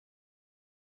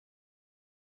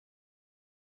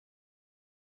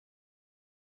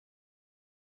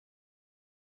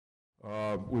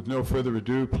With no further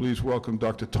ado, please welcome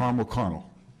Dr. Tom O'Connell.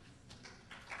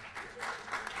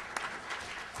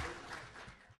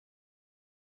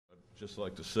 I'd just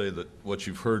like to say that what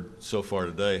you've heard so far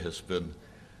today has been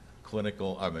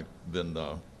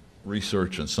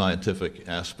research and scientific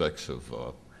aspects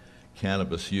of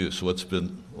cannabis use. What's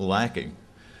been lacking,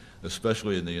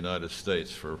 especially in the United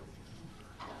States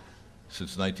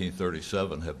since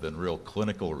 1937, have been real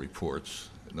clinical reports.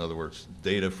 In other words,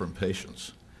 data from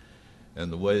patients. And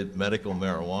the way medical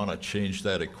marijuana changed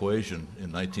that equation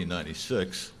in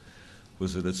 1996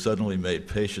 was that it suddenly made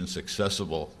patients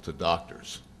accessible to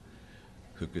doctors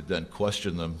who could then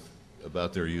question them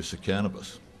about their use of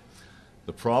cannabis.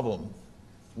 The problem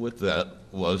with that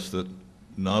was that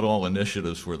not all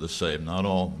initiatives were the same. Not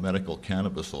all medical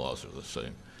cannabis laws are the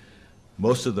same.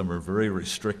 Most of them are very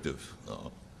restrictive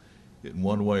in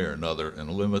one way or another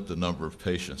and limit the number of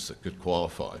patients that could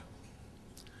qualify.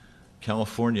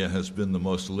 California has been the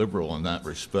most liberal in that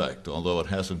respect, although it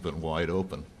hasn't been wide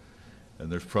open.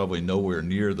 And there's probably nowhere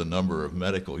near the number of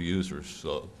medical users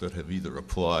that have either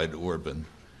applied or been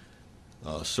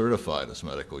certified as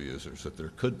medical users that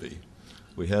there could be.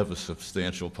 We have a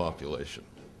substantial population.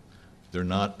 They're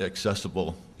not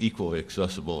equally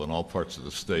accessible in all parts of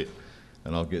the state,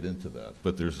 and I'll get into that,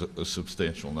 but there's a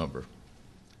substantial number.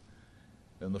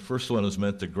 And the first one is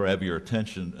meant to grab your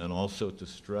attention and also to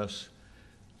stress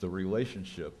the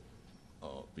relationship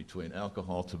between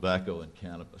alcohol, tobacco, and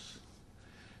cannabis,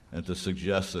 and to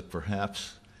suggest that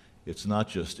perhaps it's not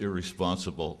just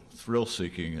irresponsible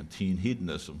thrill-seeking and teen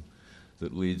hedonism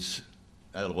that leads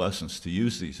adolescents to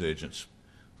use these agents,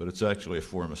 but it's actually a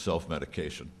form of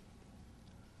self-medication.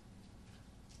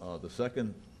 The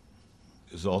second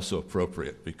is also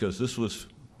appropriate because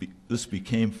this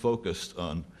became focused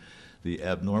on the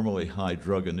abnormally high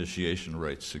drug initiation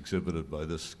rates exhibited by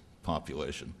this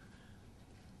population.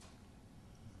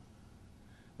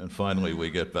 And finally, we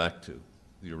get back to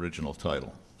the original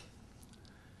title.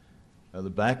 Now, the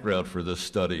background for this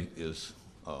study is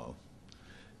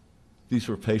these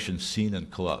were patients seen in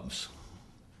clubs.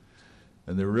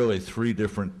 And there are really three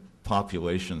different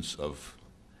populations of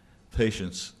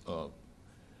patients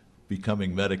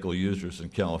becoming medical users in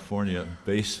California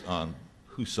based on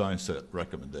who signs that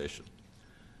recommendation.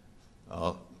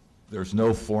 There's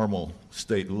no formal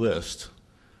state list,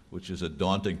 which is a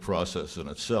daunting process in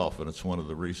itself, and it's one of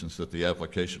the reasons that the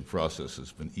application process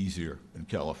has been easier in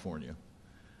California.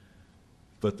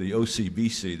 But the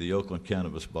OCBC, the Oakland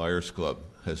Cannabis Buyers Club,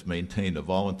 has maintained a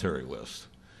voluntary list.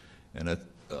 And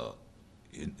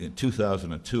in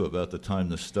 2002, about the time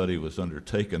this study was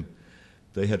undertaken,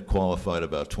 they had qualified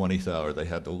about 20,000, or they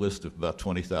had the list of about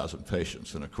 20,000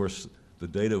 patients. And of course, the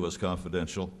data was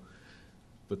confidential,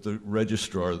 but the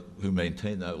registrar who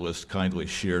maintained that list kindly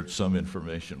shared some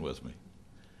information with me.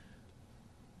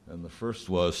 And the first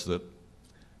was that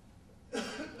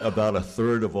about a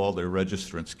third of all their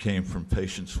registrants came from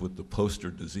patients with the poster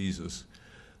diseases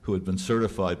who had been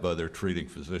certified by their treating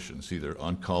physicians, either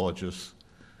oncologists,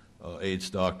 AIDS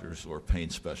doctors, or pain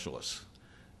specialists.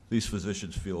 These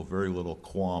physicians feel very little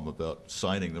qualm about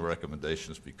signing the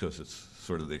recommendations because it's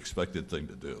sort of the expected thing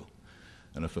to do.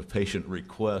 And if a patient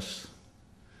requests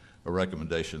a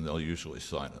recommendation, they'll usually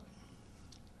sign it.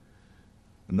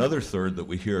 Another third that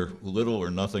we hear little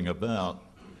or nothing about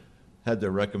had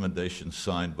their recommendations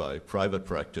signed by private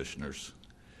practitioners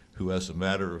who, as a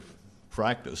matter of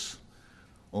practice,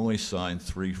 only sign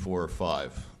 3, 4, or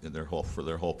 5 for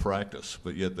their whole practice,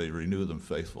 but yet they renew them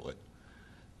faithfully.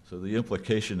 So the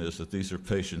implication is that these are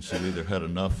patients who either had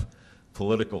enough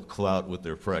political clout with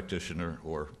their practitioner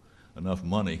or enough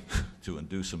money to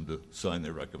induce them to sign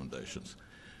their recommendations.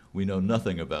 We know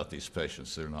nothing about these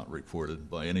patients. They're not reported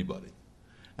by anybody.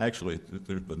 Actually,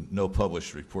 there's been no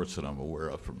published reports that I'm aware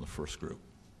of from the first group.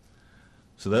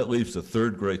 So that leaves the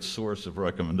third great source of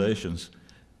recommendations,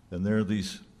 and there are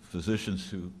these physicians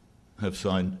who have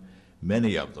signed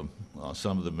many of them.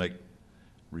 Some of them make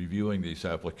reviewing these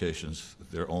applications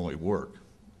their only work.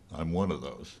 I'm one of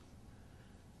those.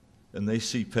 And they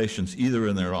see patients either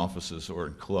in their offices or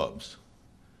in clubs,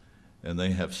 and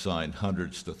they have signed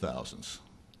hundreds to thousands.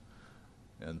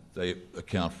 And they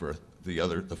account for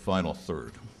the final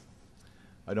third.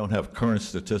 I don't have current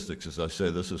statistics, as I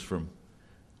say. This is from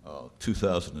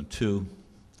 2002.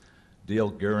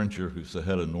 Dale Geringer, who's the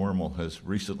head of NORML, has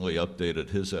recently updated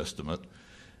his estimate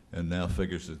and now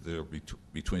figures that there will be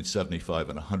between 75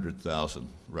 and 100,000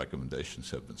 recommendations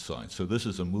have been signed. So this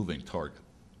is a moving target.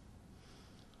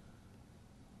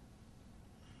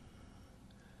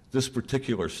 This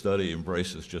particular study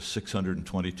embraces just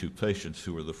 622 patients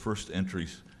who were the first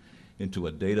entries into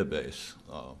a database.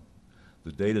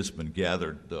 The data's been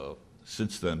gathered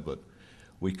since then, but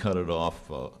we cut it off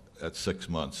at 6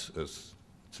 months as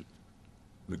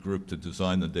the group to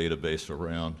design the database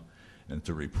around and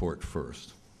to report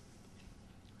first.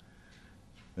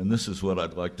 And this is what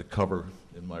I'd like to cover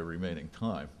in my remaining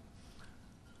time.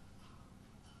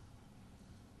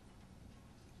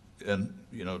 And,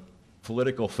 you know,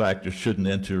 political factors shouldn't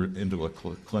enter into a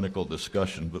clinical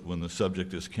discussion, but when the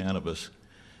subject is cannabis,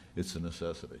 it's a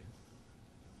necessity.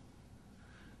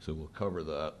 So we'll cover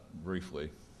that briefly.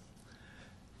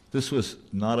 This was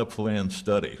not a planned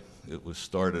study. It was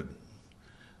started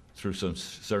through some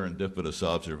serendipitous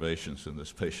observations in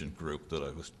this patient group that I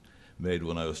made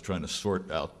when I was trying to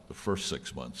sort out the first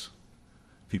 6 months,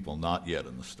 people not yet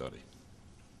in the study.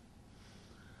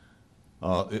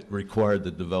 It required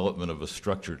the development of a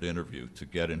structured interview to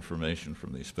get information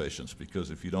from these patients, because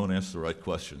if you don't ask the right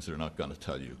questions, they're not going to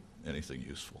tell you anything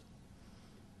useful.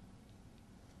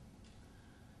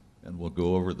 And we'll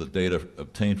go over the data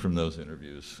obtained from those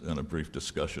interviews and a brief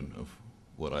discussion of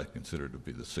what I consider to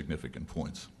be the significant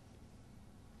points.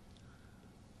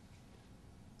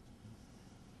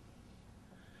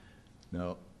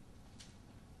 Now,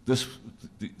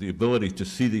 the ability to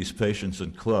see these patients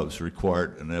in clubs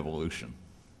required an evolution.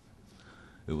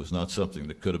 It was not something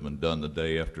that could have been done the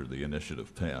day after the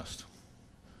initiative passed,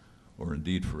 or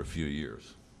indeed for a few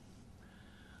years.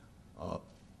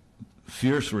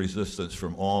 Fierce resistance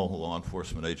from all law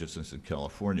enforcement agencies in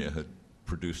California had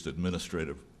produced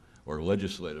administrative or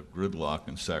legislative gridlock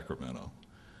in Sacramento.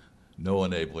 No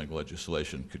enabling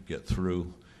legislation could get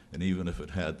through, and even if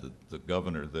it had, the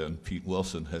governor then, Pete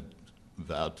Wilson, had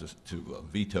vowed to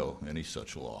veto any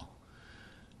such law.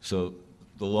 So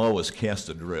the law was cast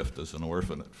adrift as an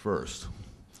orphan at first.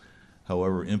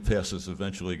 However, impasses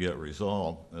eventually get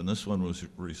resolved, and this one was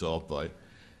resolved by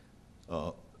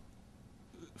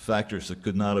factors that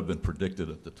could not have been predicted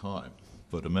at the time,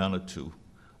 but amounted to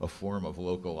a form of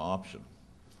local option.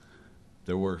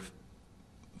 There were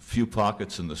few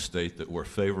pockets in the state that were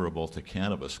favorable to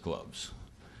cannabis clubs.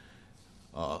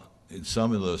 In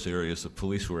some of those areas, the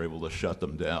police were able to shut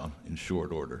them down in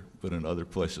short order, but in other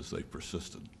places they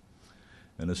persisted.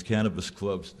 And as cannabis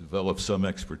clubs developed some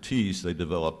expertise, they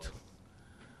were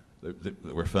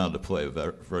found to play a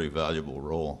very valuable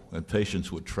role, and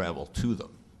patients would travel to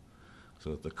them.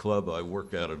 So at the club I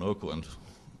work at in Oakland,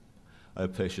 I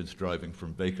have patients driving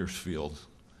from Bakersfield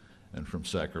and from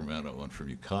Sacramento and from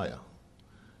Ukiah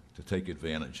to take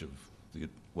advantage of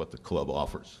what the club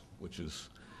offers, which is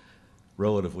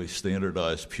relatively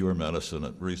standardized pure medicine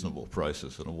at reasonable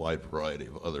prices and a wide variety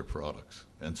of other products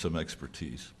and some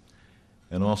expertise.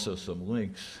 And also some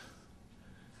links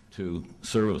to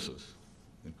services,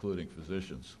 including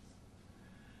physicians.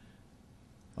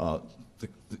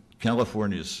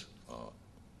 California's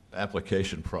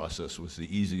application process was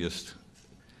the easiest,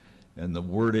 and the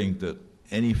wording that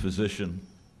any physician,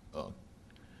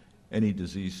 any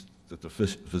disease that the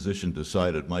physician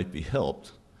decided might be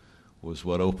helped was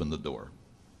what opened the door.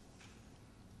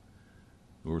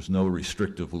 There was no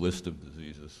restrictive list of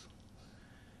diseases.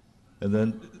 And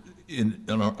then in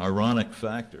an ironic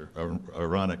fashion,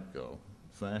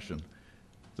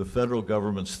 the federal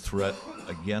government's threat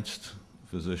against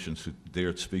physicians who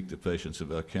dared speak to patients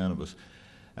about cannabis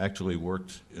actually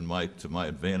worked to my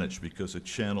advantage, because it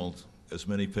channeled as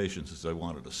many patients as I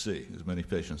wanted to see, as many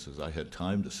patients as I had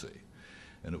time to see.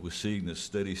 And it was seeing this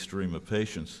steady stream of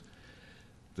patients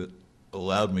that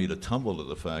allowed me to tumble to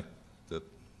the fact that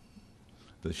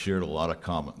they shared a lot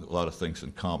of things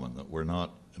in common that were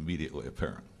not immediately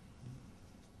apparent.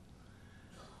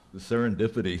 The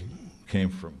serendipity came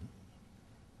from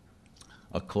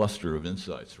a cluster of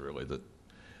insights, really, that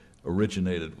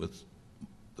originated with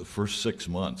the first 6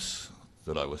 months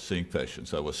that I was seeing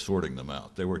patients. I was sorting them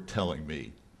out. They were telling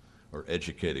me or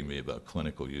educating me about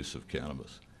clinical use of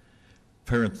cannabis.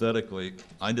 Parenthetically,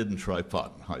 I didn't try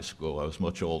pot in high school. I was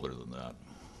much older than that.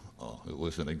 It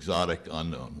was an exotic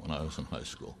unknown when I was in high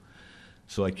school.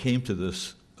 So I came to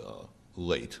this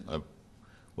late.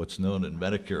 What's known in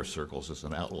Medicare circles as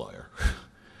an outlier.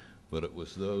 But it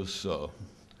was those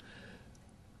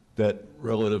that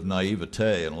relative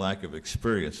naivete and lack of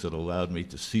experience that allowed me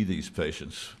to see these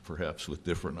patients perhaps with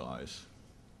different eyes.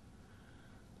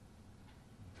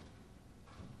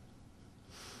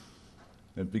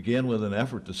 It began with an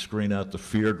effort to screen out the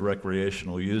feared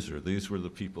recreational user. These were the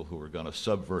people who were going to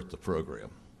subvert the program,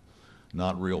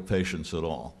 not real patients at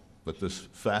all. But this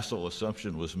facile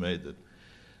assumption was made that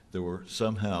there were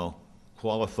somehow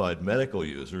qualified medical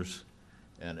users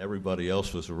and everybody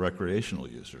else was a recreational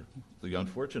user. The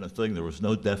unfortunate thing, there was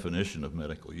no definition of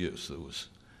medical use that was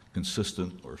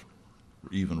consistent or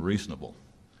even reasonable.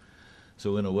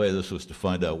 So in a way, this was to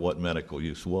find out what medical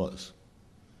use was.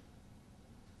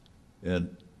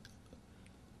 And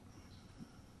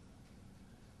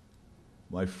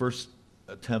my first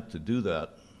attempt to do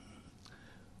that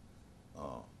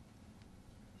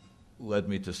led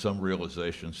me to some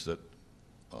realizations that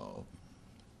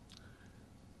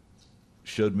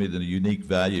showed me the unique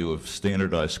value of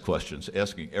standardized questions,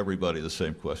 asking everybody the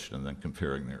same question and then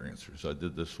comparing their answers. I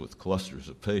did this with clusters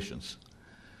of patients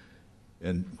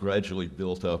and gradually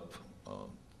built up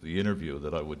the interview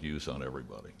that I would use on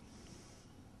everybody.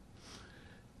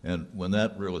 And when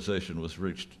that realization was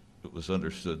reached, it was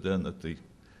understood then that the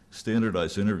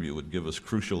standardized interview would give us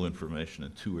crucial information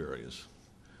in two areas.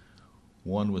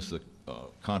 One was the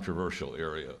controversial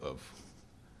area of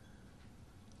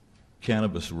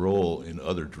cannabis' role in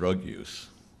other drug use,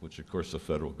 which of course the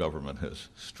federal government has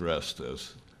stressed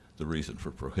as the reason for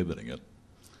prohibiting it,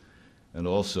 and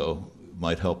also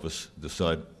might help us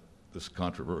decide this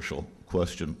controversial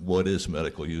question, what is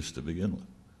medical use to begin with?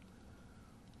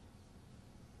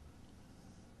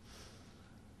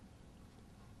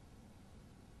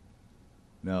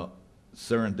 Now,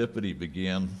 serendipity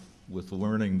began with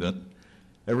learning that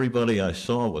everybody I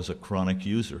saw was a chronic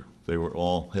user. They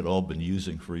had all been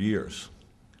using for years,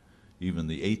 even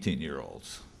the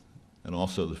 18-year-olds, and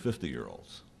also the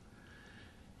 50-year-olds.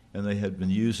 And they had been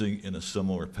using in a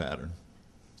similar pattern.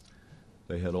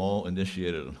 They had all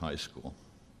initiated in high school.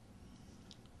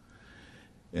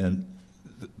 And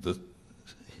the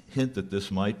hint that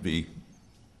this might be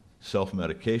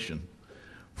self-medication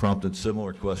prompted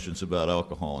similar questions about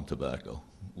alcohol and tobacco,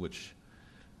 which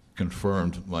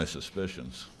confirmed my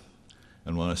suspicions.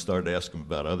 And when I started asking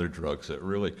about other drugs, it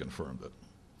really confirmed it.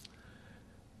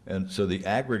 And so the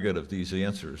aggregate of these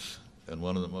answers, and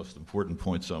one of the most important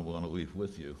points I want to leave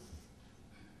with you,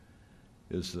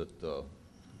 is that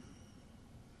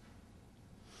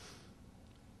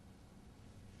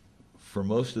for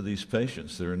most of these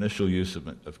patients, their initial use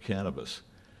of cannabis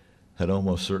had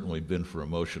almost certainly been for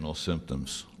emotional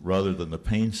symptoms rather than the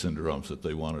pain syndromes that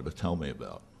they wanted to tell me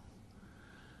about.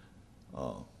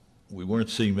 We weren't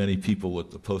seeing many people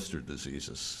with the poster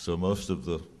diseases, so most of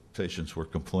the patients were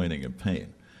complaining of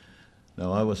pain.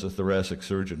 Now, I was a thoracic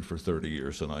surgeon for 30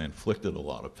 years, and I inflicted a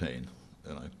lot of pain,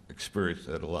 and I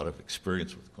had a lot of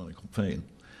experience with clinical pain.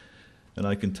 And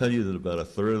I can tell you that about a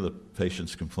third of the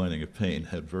patients complaining of pain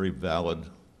had very valid,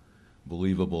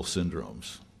 believable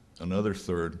syndromes. Another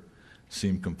third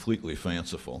seemed completely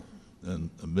fanciful, and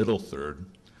a middle third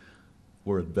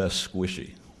were at best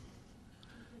squishy.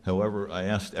 However, I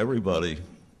asked everybody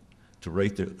to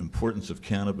rate the importance of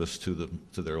cannabis to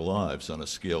their lives on a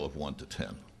scale of 1 to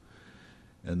 10.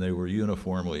 And they were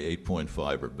uniformly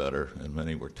 8.5 or better, and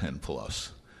many were 10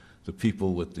 plus. The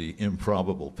people with the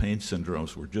improbable pain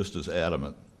syndromes were just as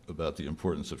adamant about the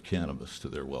importance of cannabis to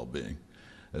their well-being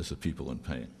as the people in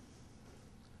pain.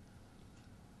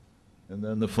 And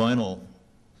then the final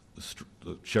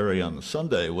the cherry on the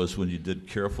sundae was when you did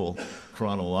careful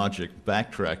chronologic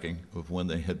backtracking of when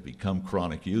they had become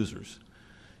chronic users.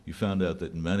 You found out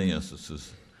that in many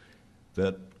instances,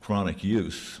 that chronic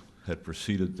use had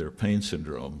preceded their pain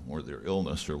syndrome or their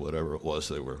illness or whatever it was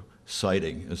they were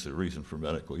citing as the reason for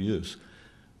medical use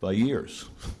by years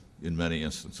in many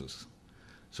instances.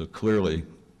 So clearly,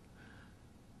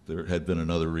 there had been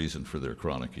another reason for their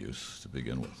chronic use to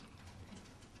begin with.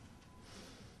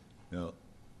 Now,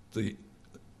 the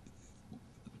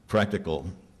practical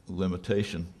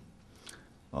limitation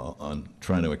on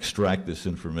trying to extract this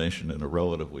information in a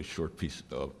relatively short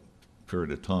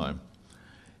period of time.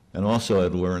 And also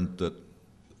I'd learned that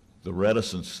their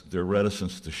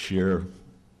reticence to share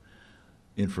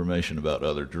information about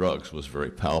other drugs was very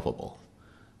palpable,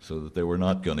 so that they were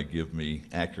not going to give me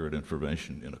accurate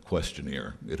information in a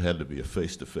questionnaire. It had to be a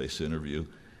face-to-face interview,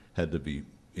 had to be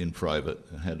in private,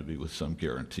 and had to be with some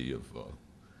guarantee of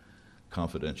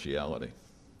confidentiality.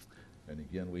 And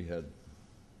again, we had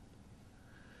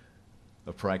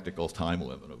a practical time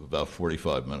limit of about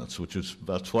 45 minutes, which is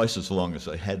about twice as long as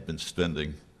I had been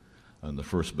spending on the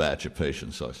first batch of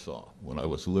patients I saw, when I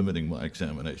was limiting my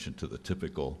examination to the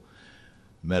typical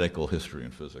medical history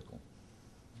and physical.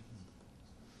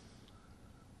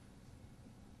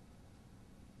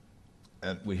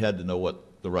 And we had to know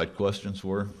what the right questions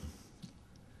were.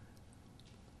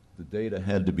 The data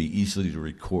had to be easy to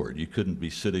record. You couldn't be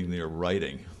sitting there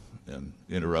writing and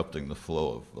interrupting the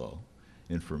flow of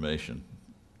information,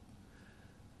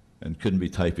 and couldn't be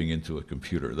typing into a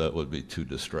computer. That would be too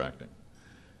distracting.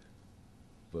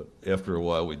 But after a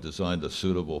while, we designed a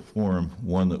suitable form,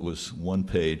 one that was one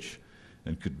page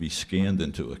and could be scanned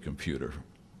into a computer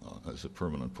as a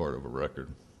permanent part of a record.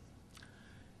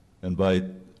 And by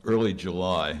early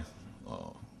July,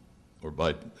 or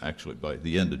actually by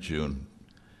the end of June,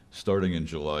 starting in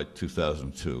July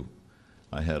 2002,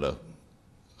 I had a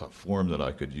form that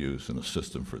I could use in a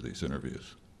system for these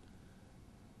interviews.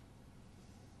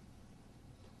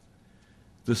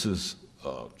 This is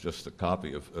just a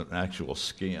copy of an actual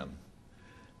scan.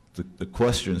 The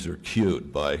questions are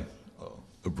queued by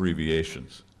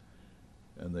abbreviations,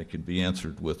 and they can be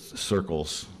answered with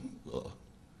circles,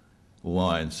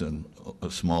 lines, and a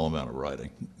small amount of writing.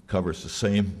 It covers the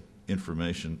same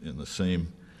information in the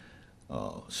same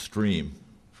stream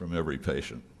from every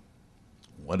patient.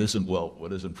 What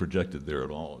isn't projected there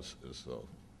at all is oh,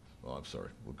 I'm sorry,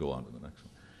 we'll go on to the next one.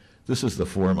 This is the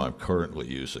form I'm currently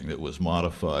using. It was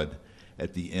modified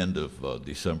at the end of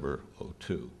December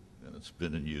 '02, and it's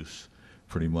been in use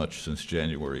pretty much since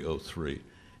January '03.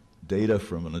 Data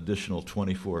from an additional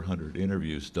 2,400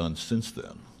 interviews done since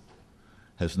then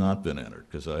has not been entered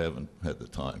because I haven't had the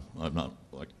time. I'm not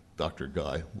like Dr.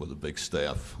 Guy with a big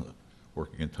staff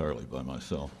working entirely by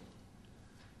myself.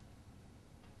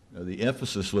 Now, the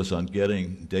emphasis was on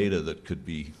getting data that could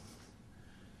be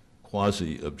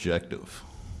quasi-objective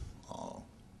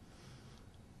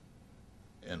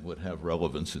and would have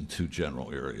relevance in two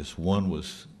general areas. One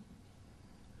was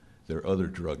their other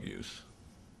drug use,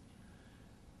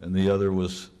 and the other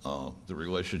was the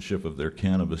relationship of their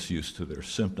cannabis use to their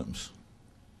symptoms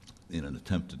in an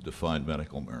attempt to define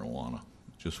medical marijuana.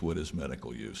 Just what is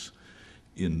medical use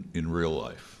in real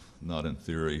life, not in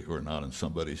theory or not in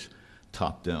somebody's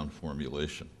top-down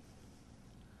formulation.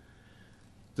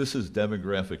 This is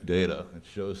demographic data. It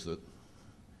shows that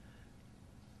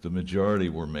the majority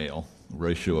were male, a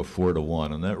ratio of 4 to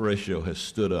 1, and that ratio has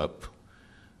stood up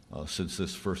since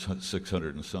this first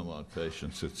 600 and some odd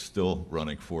patients. It's still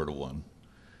running 4 to 1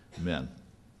 men.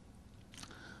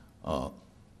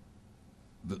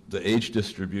 The age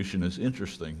distribution is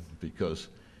interesting because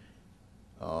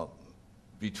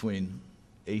between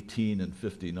 18 and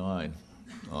 59,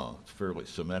 it's fairly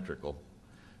symmetrical,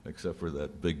 except for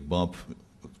that big bump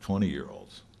of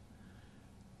 20-year-olds.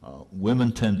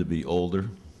 Women tend to be older,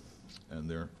 and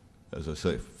there are, as I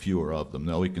say, fewer of them.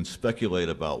 Now, we can speculate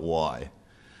about why,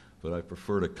 but I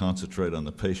prefer to concentrate on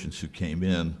the patients who came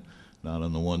in, not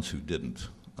on the ones who didn't.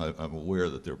 I'm aware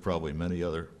that there are probably many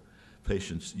other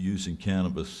patients using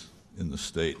cannabis in the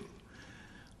state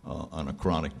on a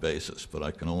chronic basis, but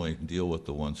I can only deal with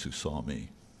the ones who saw me.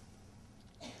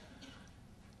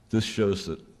 This shows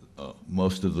that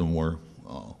most of them were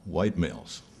white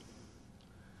males,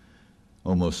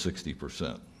 almost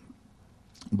 60%,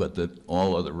 but that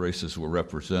all other races were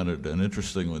represented, and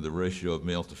interestingly, the ratio of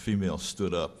male to female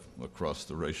stood up across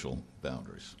the racial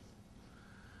boundaries.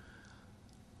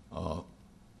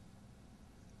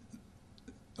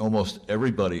 Almost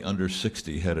everybody under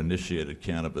 60 had initiated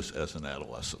cannabis as an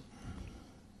adolescent.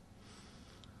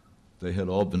 They had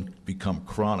all become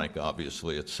chronic,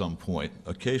 obviously, at some point.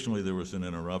 Occasionally there was an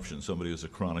interruption. Somebody who was a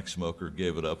chronic smoker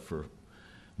gave it up for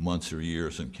months or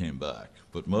years and came back.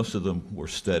 But most of them were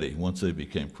steady once they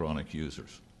became chronic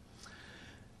users.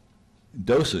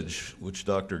 Dosage, which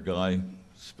Dr. Guy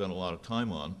spent a lot of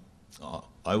time on,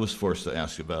 I was forced to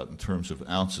ask about in terms of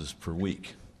ounces per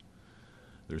week.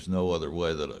 There's no other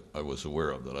way that I was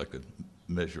aware of that I could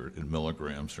measure it in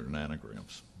milligrams or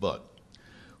nanograms. But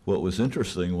what was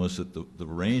interesting was that the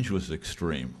range was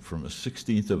extreme, from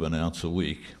 1/16 of an ounce a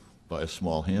week by a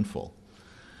small handful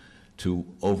to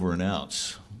over an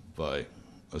ounce by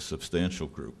a substantial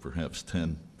group, perhaps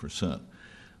 10%.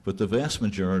 But the vast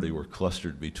majority were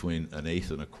clustered between 1/8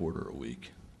 and 1/4 a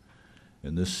week.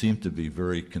 And this seemed to be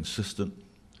very consistent.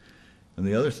 And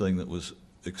the other thing that was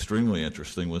extremely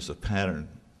interesting was the pattern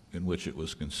in which it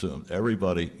was consumed.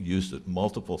 Everybody used it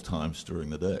multiple times during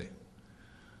the day,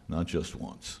 not just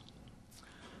once.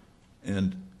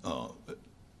 And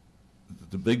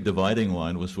the big dividing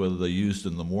line was whether they used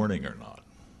in the morning or not.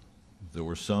 There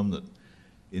were some that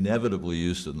inevitably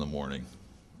used in the morning,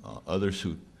 others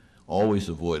who always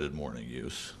avoided morning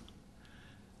use,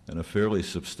 and a fairly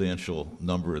substantial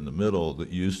number in the middle that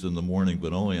used in the morning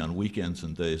but only on weekends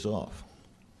and days off.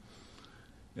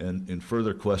 And in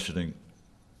further questioning,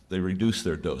 they reduce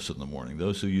their dose in the morning.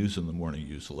 Those who use in the morning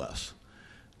use less.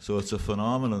 So it's a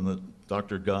phenomenon that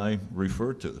Dr. Guy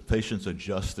referred to. The patients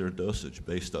adjust their dosage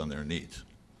based on their needs.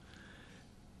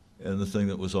 And the thing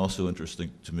that was also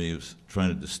interesting to me was trying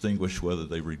to distinguish whether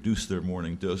they reduced their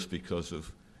morning dose because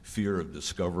of fear of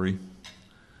discovery.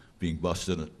 Being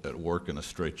busted at work in a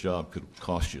straight job could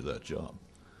cost you that job.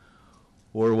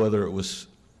 Or whether it was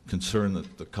concern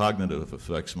that the cognitive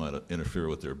effects might interfere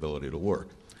with their ability to work.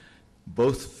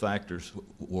 Both factors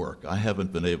work. I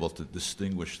haven't been able to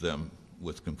distinguish them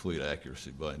with complete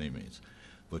accuracy by any means.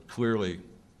 But clearly,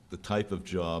 the type of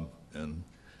job and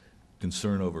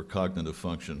concern over cognitive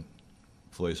function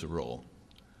plays a role.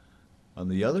 On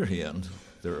the other hand,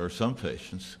 there are some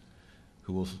patients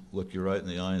who will look you right in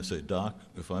the eye and say, "Doc,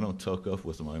 if I don't toke up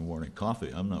with my morning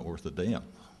coffee, I'm not worth a damn."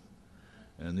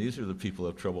 And these are the people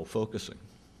who have trouble focusing.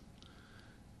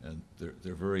 And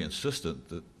they're very insistent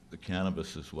that the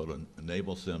cannabis is what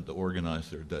enables them to organize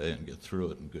their day and get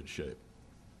through it in good shape.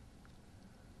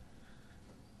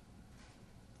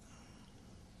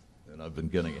 And I've been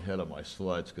getting ahead of my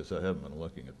slides because I haven't been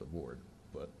looking at the board,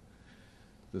 but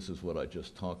this is what I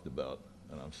just talked about,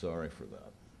 and I'm sorry for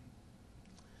that.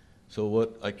 So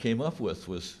what I came up with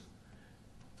was,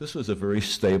 this was a very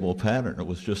stable pattern. It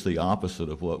was just the opposite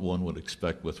of what one would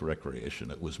expect with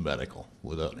recreation. It was medical,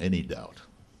 without any doubt.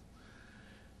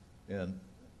 And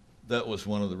that was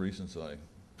one of the reasons I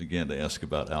began to ask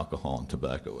about alcohol and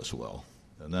tobacco as well.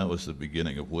 And that was the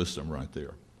beginning of wisdom right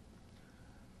there.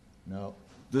 Now,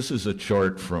 this is a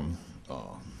chart from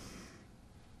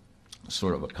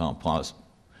sort of a composite.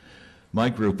 My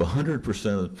group,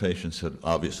 100% of the patients had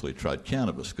obviously tried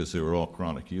cannabis because they were all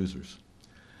chronic users.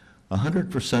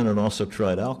 100% had also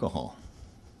tried alcohol,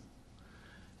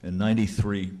 and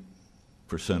 93%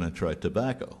 had tried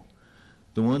tobacco.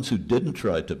 The ones who didn't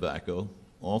try tobacco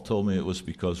all told me it was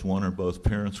because one or both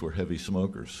parents were heavy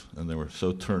smokers, and they were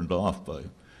so turned off by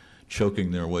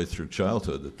choking their way through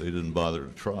childhood that they didn't bother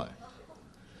to try.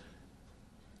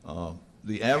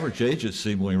 The average ages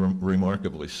seem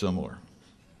remarkably similar.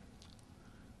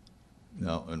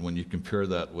 Now, and when you compare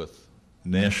that with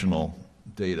national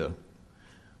data,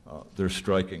 they're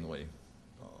strikingly,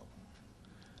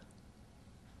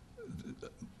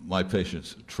 my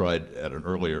patients tried at an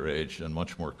earlier age and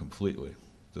much more completely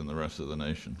than the rest of the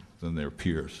nation, than their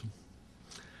peers.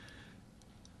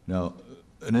 Now,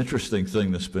 an interesting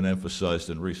thing that's been emphasized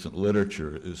in recent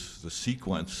literature is the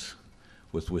sequence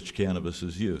with which cannabis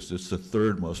is used. It's the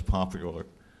third most popularly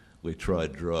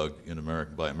tried drug in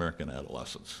by American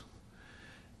adolescents.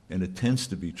 And it tends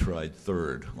to be tried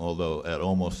third, although at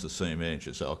almost the same age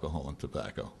as alcohol and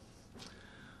tobacco.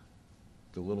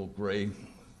 The little gray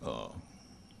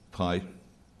pie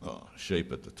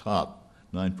shape at the top,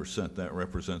 9%, that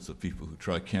represents the people who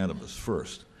try cannabis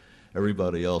first.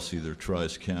 Everybody else either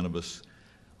tries cannabis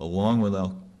along with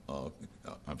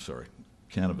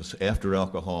cannabis after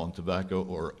alcohol and tobacco,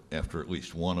 or after at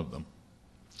least one of them.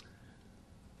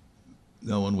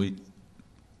 Now, when we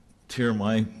tear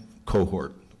my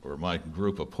cohort or my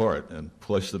group apart and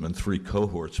place them in 3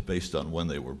 cohorts based on when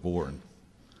they were born,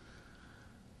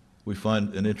 we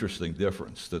find an interesting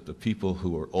difference, that the people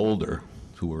who are older,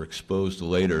 who were exposed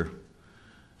later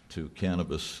to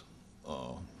cannabis,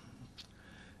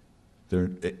 their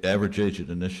average age at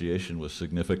initiation was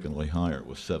significantly higher. It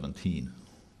was 17.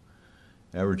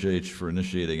 Average age for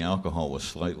initiating alcohol was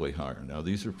slightly higher. Now,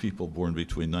 these are people born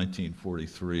between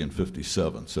 1943 and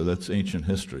 57, so that's ancient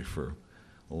history for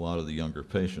a lot of the younger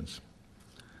patients.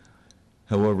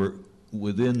 However,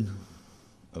 within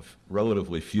a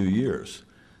relatively few years,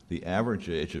 the average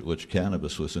age at which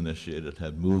cannabis was initiated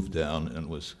had moved down and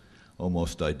was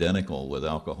almost identical with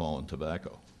alcohol and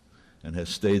tobacco, and has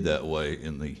stayed that way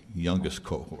in the youngest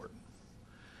cohort.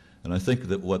 And I think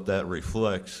that what that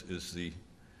reflects is the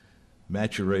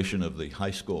maturation of the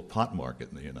high school pot market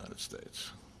in the United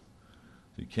States.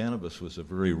 The cannabis was a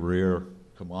very rare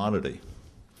commodity,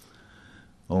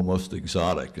 almost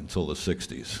exotic until the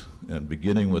 60s. And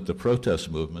beginning with the protest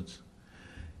movements,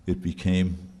 it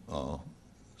became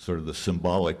sort of the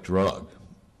symbolic drug,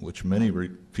 which many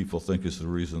people think is the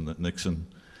reason that Nixon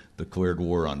declared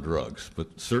war on drugs.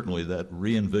 But certainly that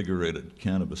reinvigorated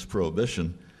cannabis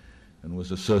prohibition and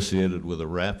was associated with a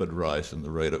rapid rise in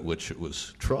the rate at which it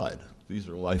was tried. These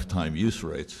are lifetime use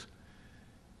rates.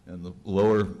 And the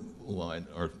lower line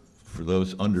are for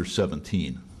those under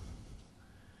 17.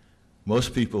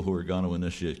 Most people who are going to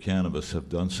initiate cannabis have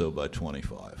done so by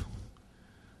 25.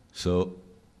 So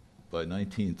by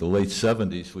the late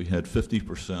 70s, we had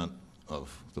 50%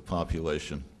 of the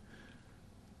population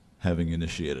having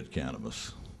initiated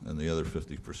cannabis, and the other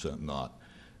 50% not.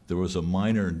 There was a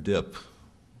minor dip,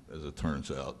 as it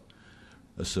turns out,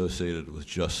 associated with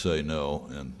Just Say No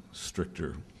and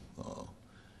stricter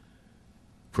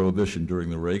prohibition during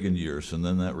the Reagan years, and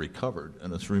then that recovered,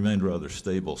 and it's remained rather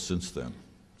stable since then.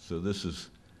 So this is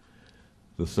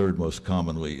the third most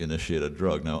commonly initiated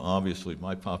drug. Now, obviously,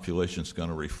 my population is going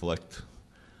to reflect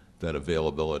that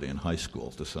availability in high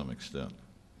school to some extent.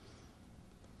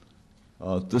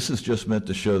 This is just meant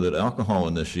to show that alcohol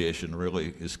initiation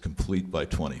really is complete by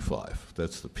 25.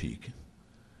 That's the peak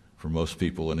for most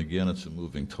people, and again, it's a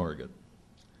moving target.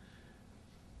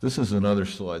 This is another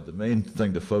slide. The main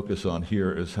thing to focus on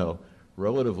here is how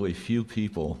relatively few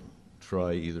people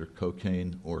try either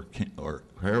cocaine or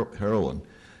heroin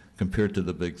compared to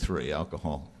the big three: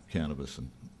 alcohol, cannabis, and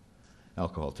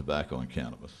alcohol, tobacco, and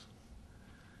cannabis.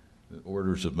 The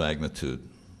orders of magnitude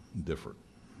different.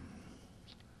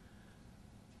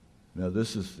 Now,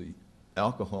 this is the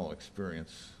alcohol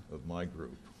experience of my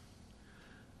group.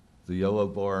 The yellow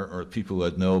bar are people who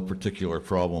had no particular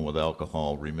problem with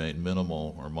alcohol, remain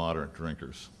minimal or moderate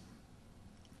drinkers.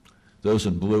 Those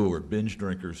in blue were binge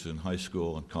drinkers in high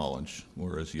school and college,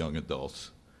 or as young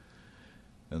adults.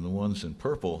 And the ones in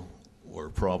purple were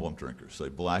problem drinkers. They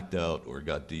blacked out or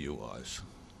got DUIs.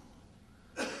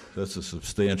 That's a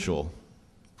substantial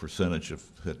percentage of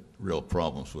had real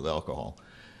problems with alcohol.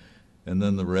 And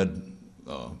then the red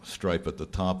stripe at the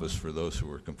top is for those who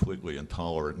were completely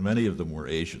intolerant. Many of them were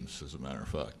Asians, as a matter of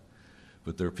fact,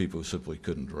 but there are people who simply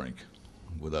couldn't drink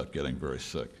without getting very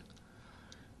sick.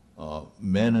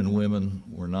 Men and women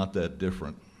were not that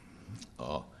different.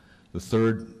 The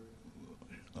third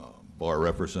bar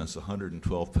represents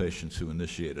 112 patients who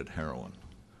initiated heroin,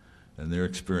 and their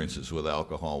experiences with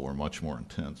alcohol were much more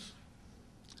intense.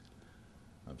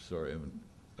 I'm sorry,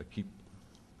 I keep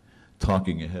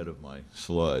talking ahead of my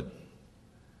slide.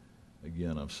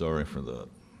 Again, I'm sorry for that.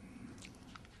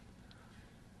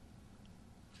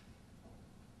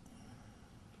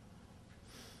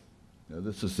 Now,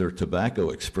 this is their tobacco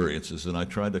experiences, and I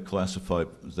tried to classify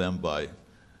them by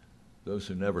those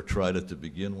who never tried it to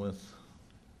begin with,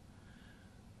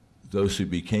 those who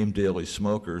became daily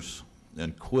smokers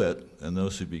and quit, and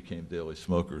those who became daily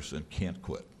smokers and can't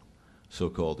quit,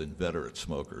 so-called inveterate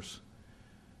smokers.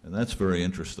 And that's very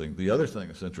interesting. The other thing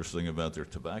that's interesting about their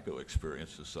tobacco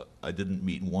experience is I didn't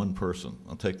meet one person,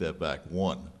 I'll take that back,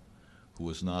 one, who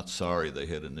was not sorry they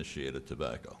had initiated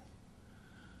tobacco.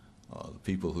 The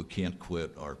people who can't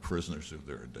quit are prisoners of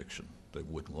their addiction. They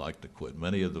wouldn't like to quit.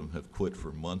 Many of them have quit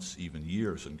for months, even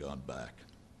years, and gone back.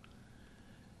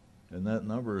 And that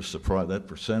number is that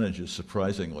percentage is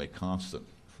surprisingly constant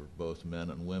for both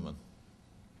men and women.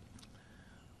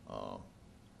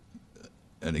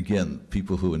 And again,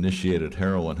 people who initiated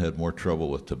heroin had more trouble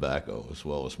with tobacco as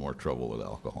well as more trouble with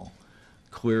alcohol.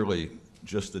 Clearly,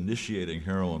 just initiating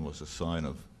heroin was a sign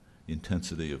of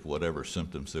intensity of whatever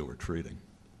symptoms they were treating.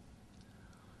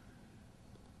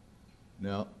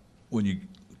 Now, when you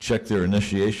check their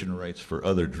initiation rates for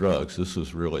other drugs, this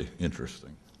was really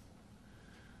interesting.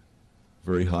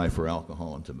 Very high for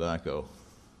alcohol and tobacco,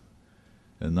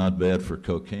 and not bad for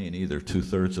cocaine either.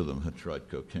 2/3 of them had tried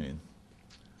cocaine.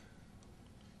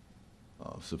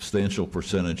 A substantial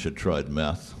percentage had tried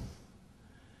meth.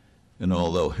 And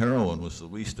although heroin was the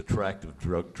least attractive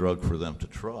drug for them to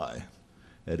try,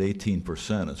 at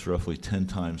 18%, it's roughly 10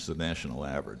 times the national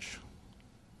average,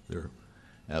 their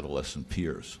adolescent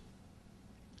peers.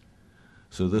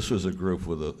 So this was a group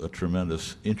with a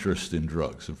tremendous interest in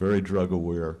drugs, very drug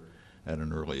aware at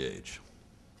an early age.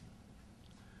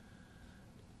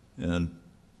 And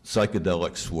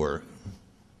psychedelics were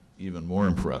even more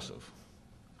impressive,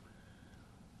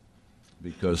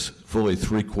 because fully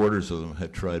 3/4 of them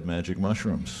had tried magic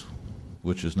mushrooms,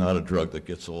 which is not a drug that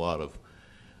gets a lot of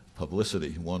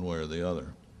publicity one way or the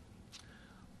other.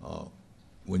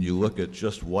 When you look at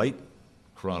just white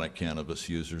chronic cannabis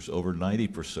users, over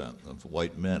 90% of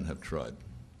white men have tried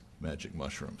magic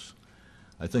mushrooms.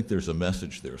 I think there's a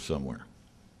message there somewhere.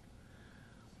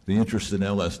 The interest in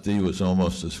LSD was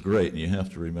almost as great, and you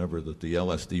have to remember that the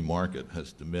LSD market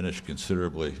has diminished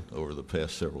considerably over the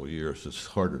past several years. It's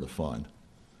harder to find.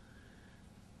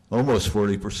 Almost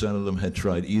 40% of them had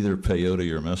tried either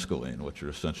peyote or mescaline, which are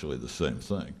essentially the same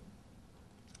thing.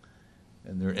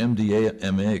 And their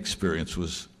MDMA experience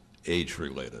was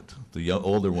age-related. The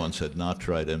older ones had not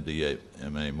tried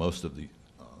MDMA. Most of the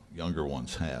younger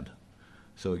ones had.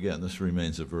 So again, this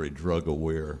remains a very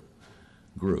drug-aware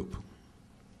group.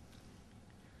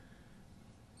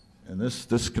 And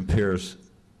this compares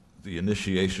the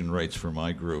initiation rates for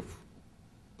my group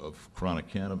of chronic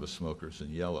cannabis smokers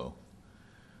in yellow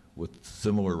with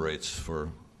similar rates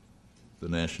for the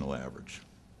national average.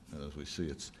 And as we see,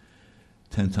 it's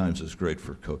 10 times as great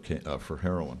for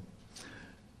heroin.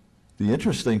 The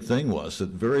interesting thing was that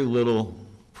very little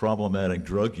problematic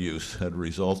drug use had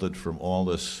resulted from all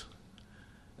this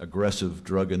aggressive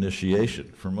drug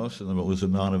initiation. For most of them, it was a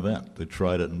non-event. They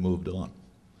tried it and moved on.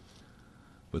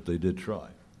 But they did try.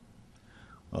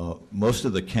 Most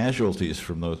of the casualties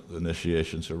from those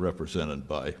initiations are represented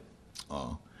by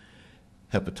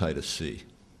hepatitis C.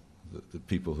 The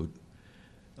people who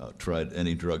tried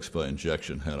any drugs by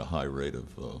injection had a high rate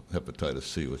of hepatitis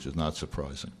C, which is not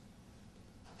surprising.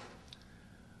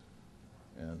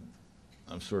 And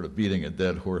I'm sort of beating a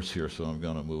dead horse here, so I'm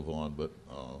going to move on. But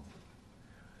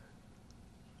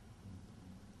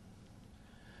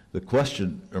the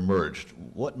question emerged,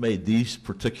 what made these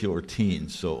particular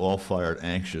teens so all-fired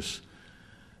anxious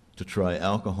to try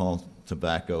alcohol,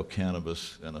 tobacco,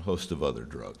 cannabis, and a host of other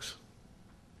drugs,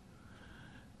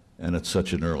 and at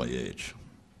such an early age?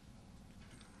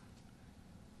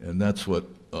 And that's what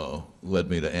led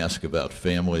me to ask about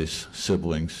families,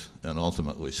 siblings, and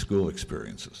ultimately school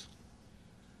experiences.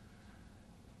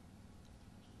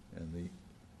 And the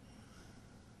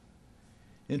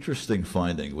interesting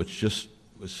finding, which just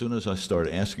as soon as I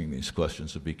started asking these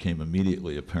questions, it became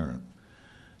immediately apparent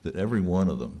that every one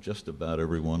of them, just about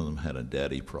every one of them, had a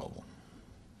daddy problem.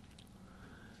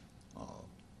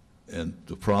 And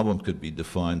the problem could be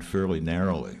defined fairly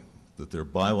narrowly, that their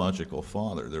biological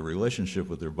father, their relationship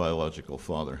with their biological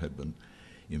father had been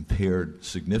impaired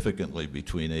significantly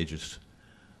between ages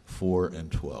 4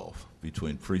 and 12,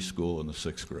 between preschool and the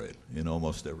 6th grade, in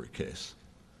almost every case.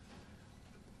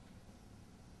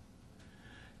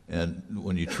 And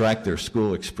when you track their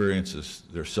school experiences,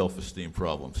 their self-esteem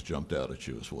problems jumped out at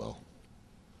you as well.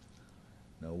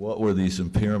 Now, what were these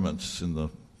impairments in the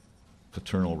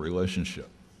paternal relationship?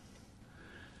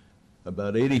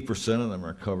 About 80% of them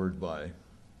are covered by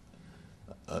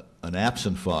an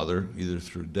absent father, either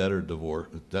through death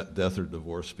or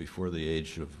divorce before the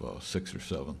age of 6 or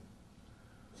 7,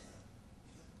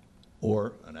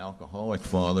 or an alcoholic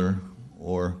father,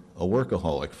 or a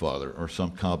workaholic father, or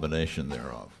some combination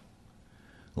thereof.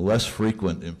 Less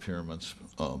frequent impairments,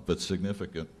 but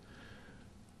significant,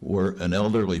 were an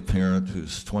elderly parent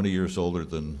who's 20 years older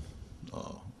than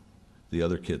the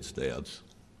other kids' dads,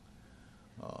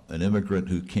 an immigrant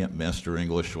who can't master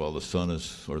English while the son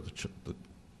is, or the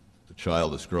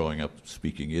child is growing up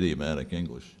speaking idiomatic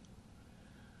English,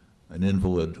 an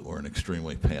invalid, or an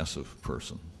extremely passive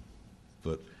person.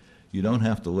 But you don't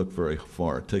have to look very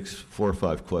far. It takes 4 or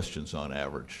 5 questions on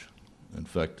average. In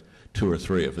fact, 2 or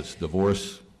 3. If it's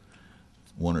divorce,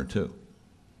 1 or 2.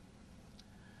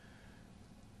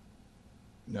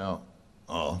 Now,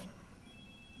 I'll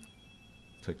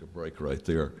take a break right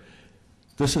there.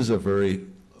 This is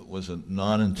was a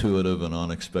non-intuitive and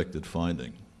unexpected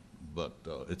finding, but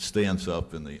it stands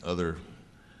up in the other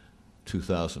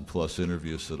 2,000 plus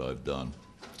interviews that I've done.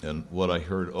 And what I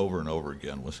heard over and over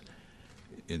again was,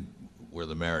 where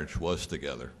the marriage was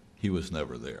together, he was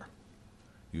never there.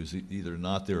 He was either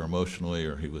not there emotionally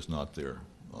or he was not there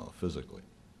physically.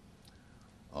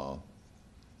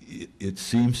 It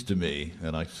seems to me,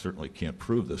 and I certainly can't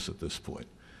prove this at this point,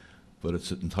 but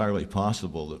it's entirely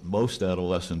possible that most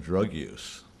adolescent drug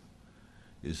use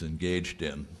is engaged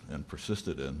in and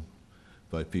persisted in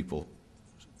by people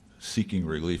seeking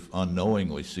relief,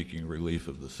 unknowingly seeking relief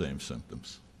of the same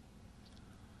symptoms.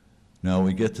 Now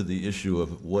we get to the issue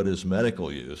of what is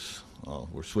medical use.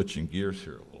 We're switching gears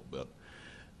here a little bit.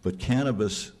 But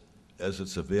cannabis, as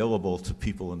it's available to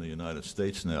people in the United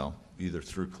States now, either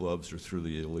through clubs or through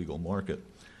the illegal market,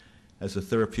 as a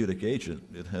therapeutic agent,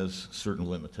 it has certain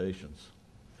limitations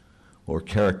or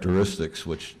characteristics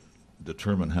which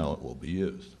determine how it will be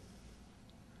used.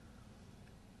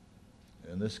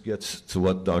 And this gets to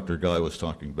what Dr. Guy was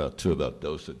talking about too, about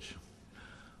dosage.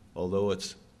 Although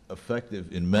it's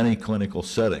effective in many clinical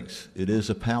settings, it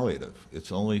is a palliative.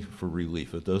 It's only for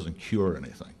relief. It doesn't cure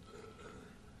anything.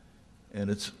 And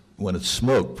when it's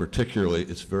smoked, particularly,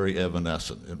 it's very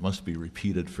evanescent. It must be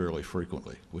repeated fairly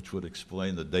frequently, which would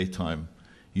explain the daytime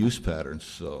use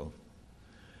patterns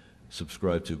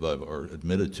subscribed to by, or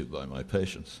admitted to by my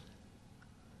patients.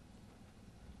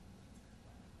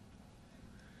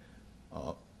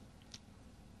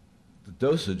 The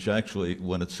dosage, actually,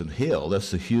 when it's inhaled,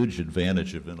 that's the huge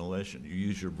advantage of inhalation. You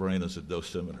use your brain as a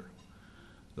dosimeter.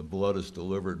 The blood is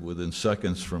delivered within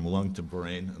seconds from lung to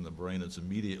brain, and the brain is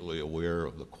immediately aware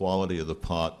of the quality of the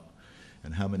pot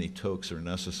and how many tokes are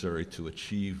necessary to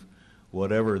achieve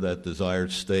whatever that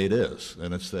desired state is.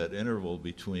 And it's that interval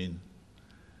between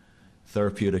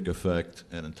therapeutic effect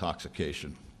and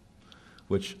intoxication,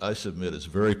 which I submit is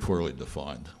very poorly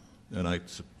defined. And I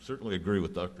certainly agree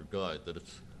with Dr. Guy that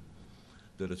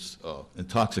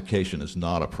intoxication is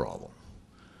not a problem.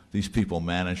 These people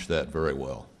manage that very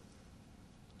well.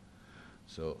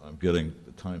 So I'm getting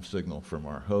the time signal from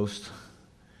our host.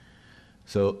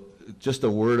 So just a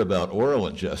word about oral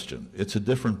ingestion. It's a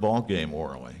different ballgame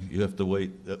orally. You have to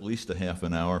wait at least a half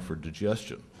an hour for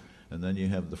digestion. And then you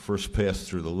have the first pass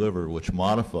through the liver, which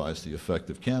modifies the effect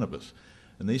of cannabis.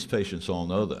 And these patients all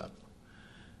know that.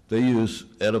 They use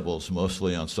edibles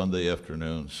mostly on Sunday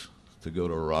afternoons to go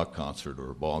to a rock concert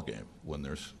or a ball game when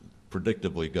there's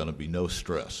predictably going to be no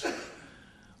stress.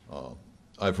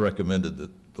 I've recommended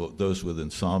that those with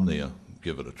insomnia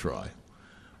give it a try.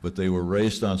 But they were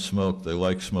raised on smoke, they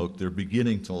like smoke, they're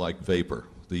beginning to like vapor,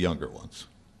 the younger ones.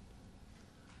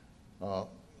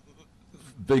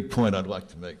 Big point I'd like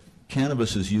to make.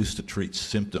 Cannabis is used to treat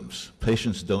symptoms.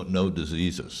 Patients don't know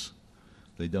diseases.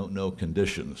 They don't know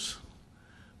conditions,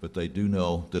 but they do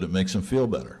know that it makes them feel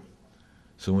better.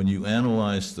 So when you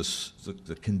analyze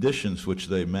the conditions which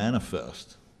they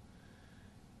manifest,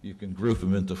 you can group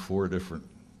them into 4 different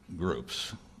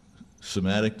groups.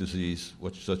 Somatic disease,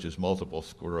 such as multiple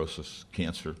sclerosis,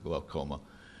 cancer, glaucoma,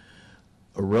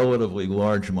 a relatively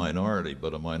large minority,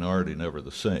 but a minority never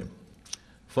the same.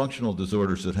 Functional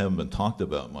disorders that haven't been talked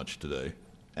about much today,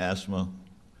 asthma,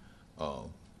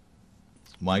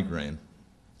 migraine,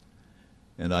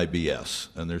 and IBS.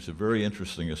 And there's a very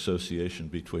interesting association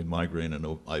between migraine and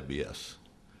IBS.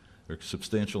 There are a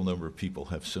substantial number of people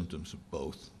have symptoms of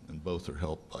both, and both are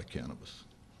helped by cannabis,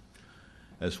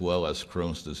 as well as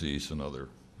Crohn's disease and other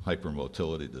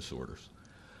hypermotility disorders.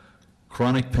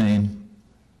 Chronic pain,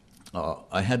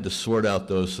 I had to sort out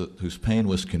those whose pain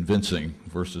was convincing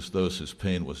versus those whose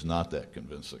pain was not that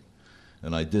convincing.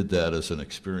 And I did that as an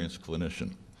experienced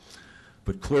clinician.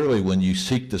 But clearly, when you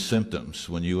seek the symptoms,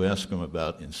 when you ask them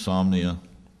about insomnia,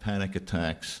 panic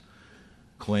attacks,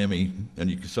 clammy, and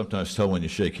you can sometimes tell when you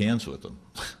shake hands with them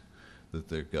that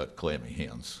they've got clammy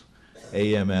hands,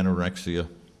 AM anorexia,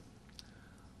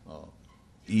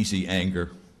 easy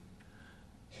anger,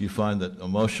 you find that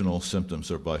emotional symptoms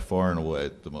are by far and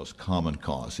away the most common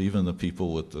cause. Even the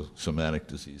people with the somatic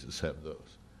diseases have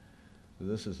those. So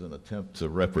this is an attempt to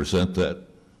represent that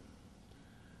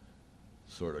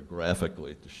sort of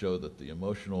graphically to show that the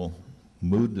emotional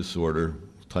mood disorder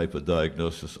type of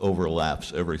diagnosis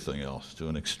overlaps everything else to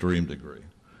an extreme degree.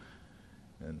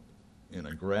 And in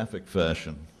a graphic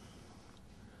fashion,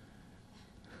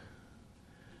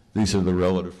 these are the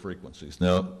relative frequencies.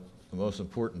 Now, the most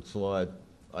important slide,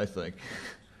 I think,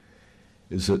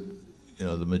 is that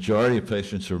the majority of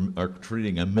patients are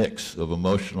treating a mix of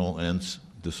emotional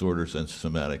disorders and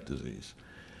somatic disease.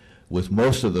 With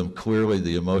most of them, clearly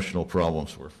the emotional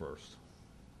problems were first.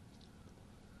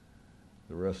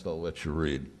 The rest I'll let you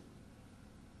read.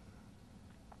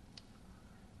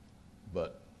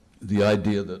 But the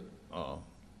idea that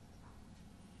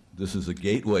this is a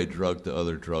gateway drug to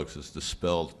other drugs is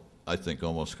dispelled, I think,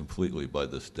 almost completely by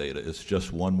this data. It's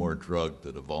just one more drug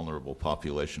that a vulnerable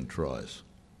population tries.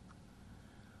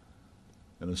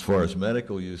 And as far as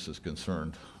medical use is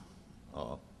concerned,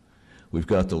 we've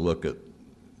got to look at,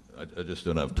 I just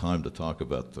don't have time to talk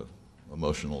about the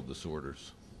emotional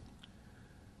disorders.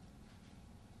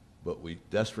 But we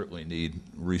desperately need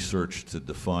research to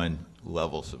define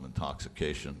levels of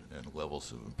intoxication and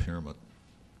levels of impairment.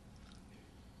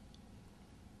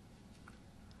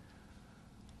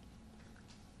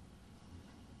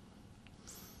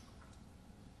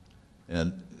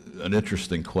 And an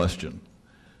interesting question,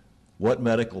 what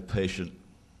patient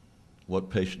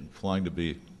applying to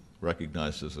be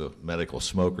recognized as a medical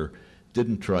smoker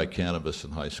didn't try cannabis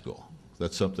in high school?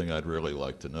 That's something I'd really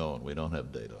like to know, and we don't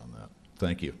have data on that.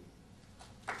 Thank you.